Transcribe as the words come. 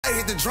I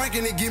hit the drink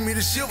and it give me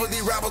the shiver.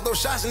 These rappers throw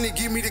shots and it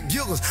give me the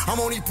giggles.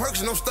 I'm on these perks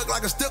and I'm stuck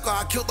like a sticker.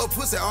 I killed her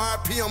pussy,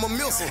 R.I.P. I'm a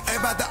missile.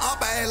 Ain't about the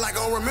op, I act like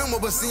I don't remember,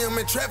 but see him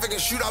in traffic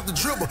and shoot off the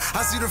dribble.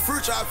 I see the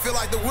future, I feel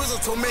like the wizard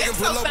told Megan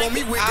pull up on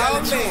me with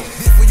Gallagher.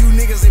 This for you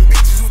niggas and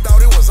bitches who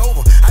thought it was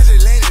over. I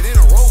just landed in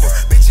a Rover.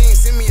 Bitch, you ain't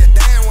send me a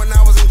dime when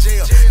I was in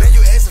jail. Now you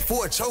asking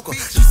for a choker.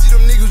 You see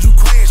them niggas you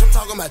crash, I'm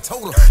talking about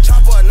total.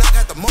 Chopper a knock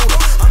out the motor.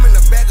 I'm in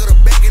the back of the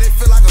back and it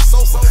feel like a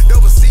sofa.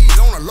 Double C's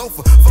on a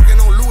loafer, fucking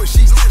on Louis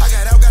sheets. I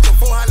got out, got the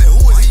 4 hollin',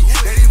 who is he?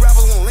 Now these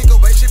rappers won't link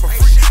up, ain't shit for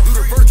free. Do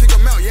the first, kick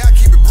him out, yeah, I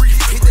keep it brief.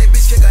 Hit that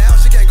bitch, kick her out,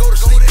 she can't go to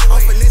sleep.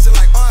 I'm finessing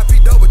like R.I.P.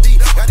 Double D.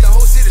 Got the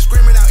whole city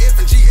screaming out F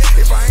and G.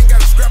 If I ain't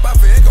got a scrap, I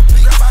feel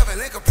incomplete.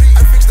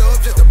 I fixed her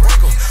up just to break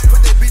her.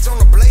 Put that bitch on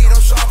the blade, I'm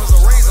sharp as a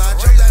razor. I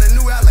jumped out of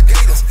new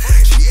alligators.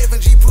 She F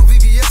and G, put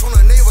VVS on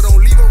her neighbor.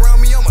 Don't leave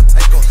around me, I'ma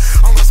take her.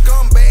 I'm a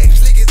scumbag,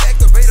 slick as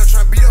activator.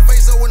 Tryna beat her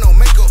face up with no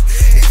makeup.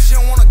 If she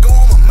don't wanna go,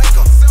 I'ma make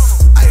her.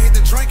 I hit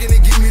the drink and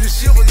it give me the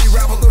shiver. These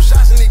rappers throw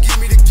shots and it give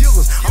me the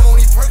giggles. I'm on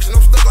these perks and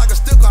I'm stuck like a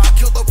sticker. I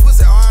killed her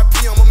pussy,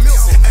 R.I.P. I'm a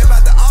missile. Ain't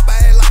about the op, I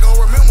act like I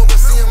don't remember, but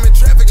see him in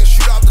traffic and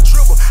shoot off the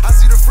dribble. I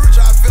see the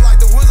future, I feel like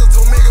the wizard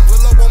told Megan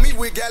pull up on me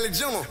with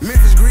Gallagher.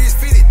 Memphis Grease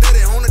 50,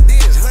 30 on the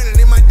D's, 100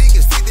 in my dick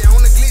is 50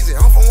 on the Glizzy.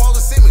 I'm from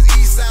Walter Simmons,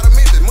 east side of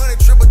Memphis, money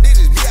triple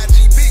digits, B.I.G.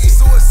 Biggie.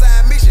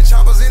 Suicide mission,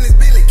 choppers in his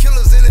billy,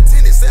 killers in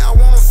attendance. Say I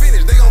want them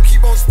finished, they gon'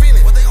 keep on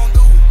spinning. What they gon'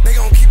 do? They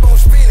gon' keep on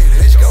spinning.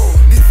 Let's go.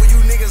 This for you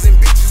niggas and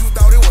bitches who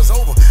thought it was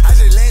over. I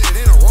just landed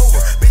in a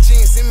Rover. Bitch, you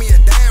ain't send me a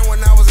dime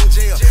when I was in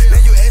jail. Now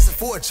you asking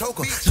for a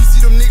choker. You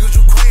see them niggas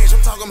you crash,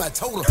 I'm talking about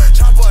total.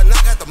 Chopper a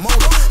knock out the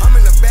motor. I'm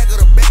in the back of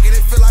the back and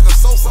it feel like a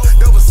sofa.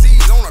 Double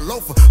C's on a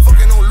loafer,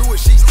 fucking on Louis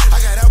sheets. I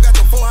got out, got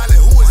the 4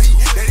 hollin', who is he?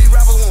 Now these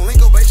rappers won't link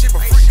up, ain't shit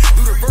for free.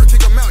 Do the first,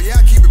 kick him out, yeah,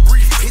 I keep it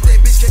brief. Hit that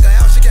bitch, kick her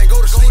out, she can't go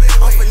to sleep.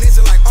 I'm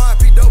finessing like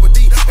R.I.P. Double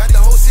D. Got the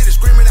whole city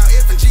screaming out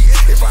F and G.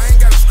 If I ain't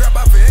got a scrap,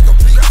 I feel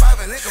incomplete.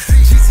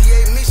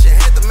 GTA mission,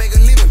 had to make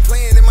a living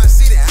playing in my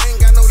city. I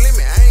ain't got no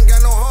limit, I ain't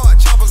got no heart.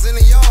 Choppers in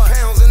the yard,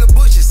 pounds in the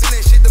bushes, send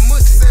that shit to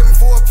Musty. 7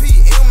 for a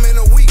P, M in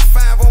a week,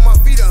 5 on my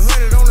feet,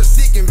 100 on the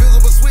stick,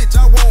 invisible switch,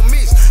 I won't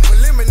miss.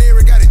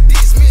 Preliminary got it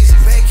dismissed.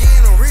 Back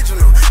in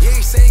original, yeah,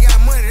 he say he got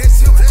money, that's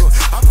typical.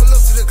 I pull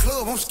up to the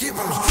club, I'm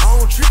skipping them. I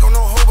don't trick on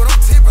no hoe, but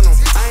I'm tipping them.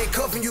 I ain't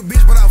cuffing you,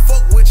 bitch, but I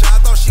fuck with you. I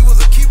thought she was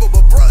a keeper,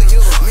 but bruh, hit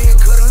her. Me and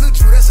Cut and Look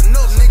you, that's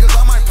enough, niggas.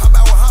 I might pop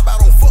out and hop out,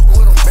 don't fuck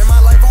with them. Bet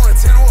my life on a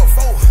 10 or a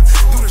 4.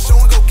 Do the show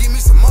and go give me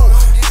some more.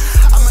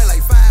 I made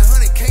like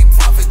 500K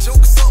profit,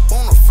 jokes up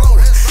on the floor.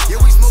 Yeah,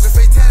 we smoking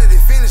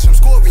fatality, finish them,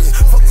 Scorpion.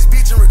 Fuck this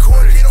bitch and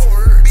record it. Get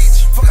over her,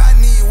 bitch. Fuck, I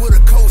need with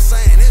a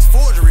cosign, that's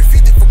forgery,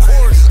 50 for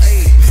choruses.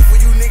 Ayy, this for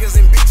you niggas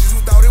and bitches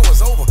who thought it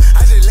was over.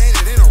 I just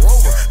landed in a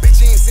Rover.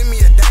 Bitch, you ain't send me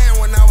a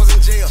dime when I was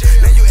in jail.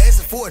 Now you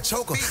asking for a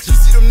choker. You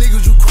see them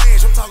niggas you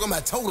crash, I'm talking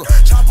about total.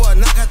 Chopper a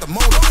knock out the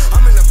motor.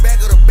 I'm in the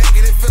back of